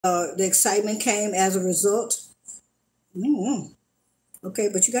The excitement came as a result. Mm-hmm. Okay,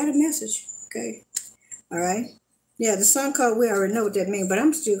 but you got a message. Okay. All right. Yeah, the sun card, we already know what that means, but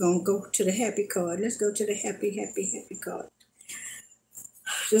I'm still going to go to the happy card. Let's go to the happy, happy, happy card.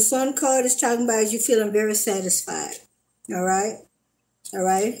 The sun card is talking about you feeling very satisfied. All right. All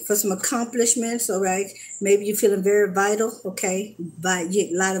right. For some accomplishments. All right. Maybe you're feeling very vital. Okay. A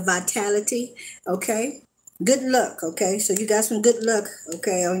lot of vitality. Okay. Good luck. Okay. So you got some good luck.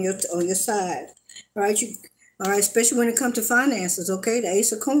 Okay. On your side. All right. All right. Especially when it comes to finances. Okay. The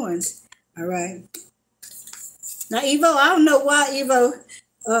Ace of Coins. All right. Now, Evo, I don't know why, Evo,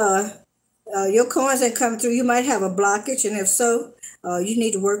 uh, your coins ain't coming through. You might have a blockage, and if so, you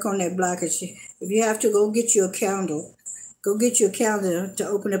need to work on that blockage. If you have to, go get you a candle. Go get you a candle to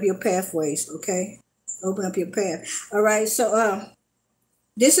open up your pathways, okay? Open up your path. All right, so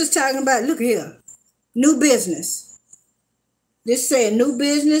this is talking about, look here, new business. This saying new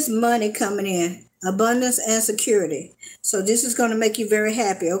business, money coming in, abundance and security. So this is going to make you very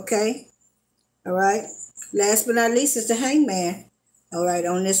happy, okay? All right. Last but not least is the hangman. All right,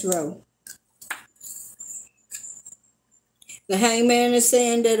 on this row. The hangman is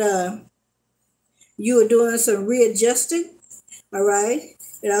saying that you are doing some readjusting. All right.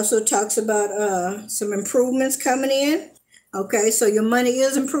 It also talks about some improvements coming in. Okay, so your money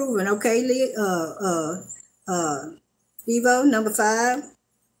is improving. Okay, Evo, number 5.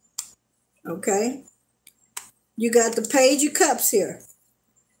 Okay. You got the Page of Cups here.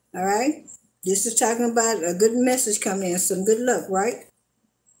 All right. This is talking about a good message coming in, some good luck, right?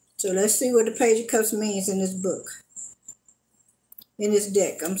 So let's see what the Page of Cups means in this book. In this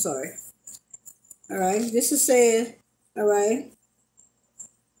deck, I'm sorry. All right. This is saying, all right.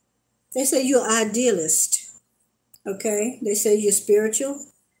 They say you're an idealist. Okay. They say you're spiritual.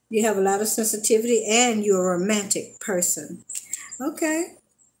 You have a lot of sensitivity and you're a romantic person. Okay.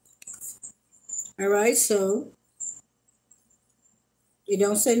 All right. So you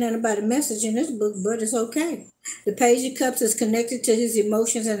don't say nothing about a message in this book, but it's okay. The Page of Cups is connected to his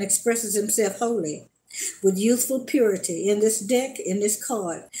emotions and expresses himself wholly with youthful purity. In this deck, in this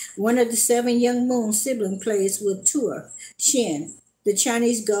card, one of the 7 young moon sibling plays with Tua Shin, the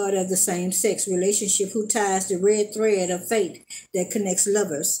Chinese god of the same sex relationship who ties the red thread of fate that connects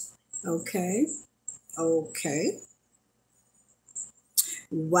lovers. Okay. Okay.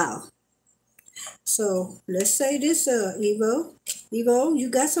 Wow. So let's say this, Evo. Evo, you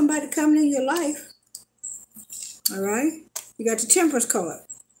got somebody coming in your life. All right. You got the Temperance card.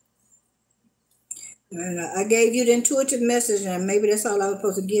 And I gave you the intuitive message, and maybe that's all I was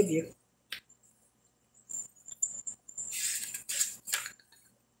supposed to give you.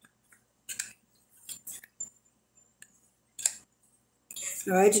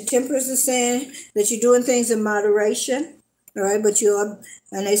 All right, the Temperance is saying that you're doing things in moderation. All right, but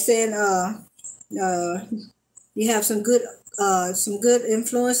and they're saying you have some good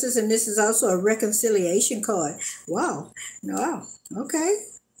influences, and this is also a reconciliation card. Wow, wow, okay,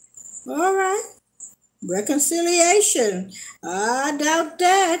 all right. Reconciliation. I doubt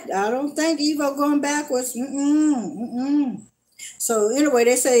that. I don't think Evo going backwards. So anyway,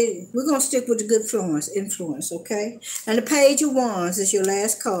 they say we're gonna stick with the good influence, okay? And the Page of Wands is your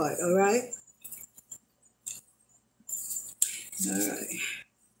last card, all right? All right.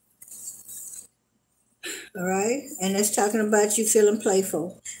 All right. And that's talking about you feeling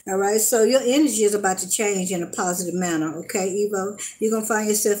playful. All right. So your energy is about to change in a positive manner. Okay, Evo. You're going to find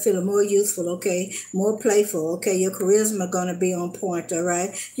yourself feeling more youthful. Okay. More playful. Okay. Your charisma going to be on point. All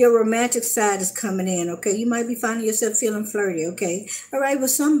right. Your romantic side is coming in. Okay. You might be finding yourself feeling flirty. Okay. All right.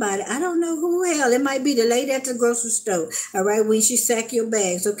 With somebody. I don't know who hell. It might be the lady at the grocery store. All right. When she sack your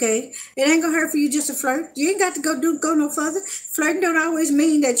bags. Okay. It ain't going to hurt for you just to flirt. You ain't got to go no further. Flirting don't always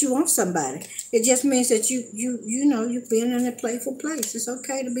mean that you want somebody. It just means that you've been in a playful place. It's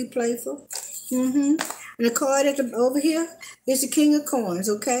okay to be playful. And the card over here is the King of Coins,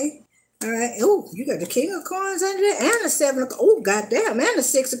 okay? All right. Oh, you got the King of Coins under there and the 7 of, oh, goddamn, and the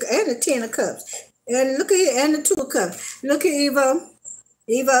 6 of, and the 10 of Cups. And look at here, and the 2 of Cups. Look at Evo.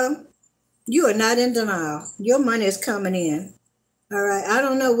 Evo, you are not in denial. Your money is coming in. All right. I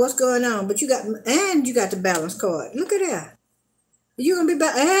don't know what's going on, but you got the balance card. Look at that. You're gonna be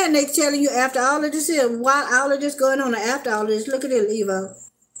back, and they telling you after all of this here, while all of this going on, after all of this, look at it, Evo.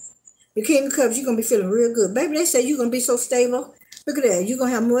 The King of Cups, you're gonna be feeling real good, baby. They say you're gonna be so stable. Look at that. You're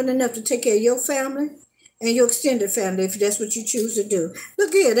gonna have more than enough to take care of your family and your extended family if that's what you choose to do.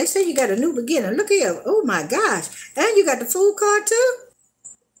 Look here, they say you got a new beginning. Look here, oh my gosh, and you got the Fool card too.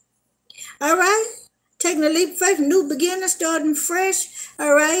 All right, taking a leap of faith, new beginning, starting fresh.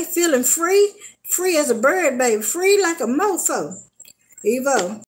 All right, feeling free as a bird, baby, free like a mofo. Evo.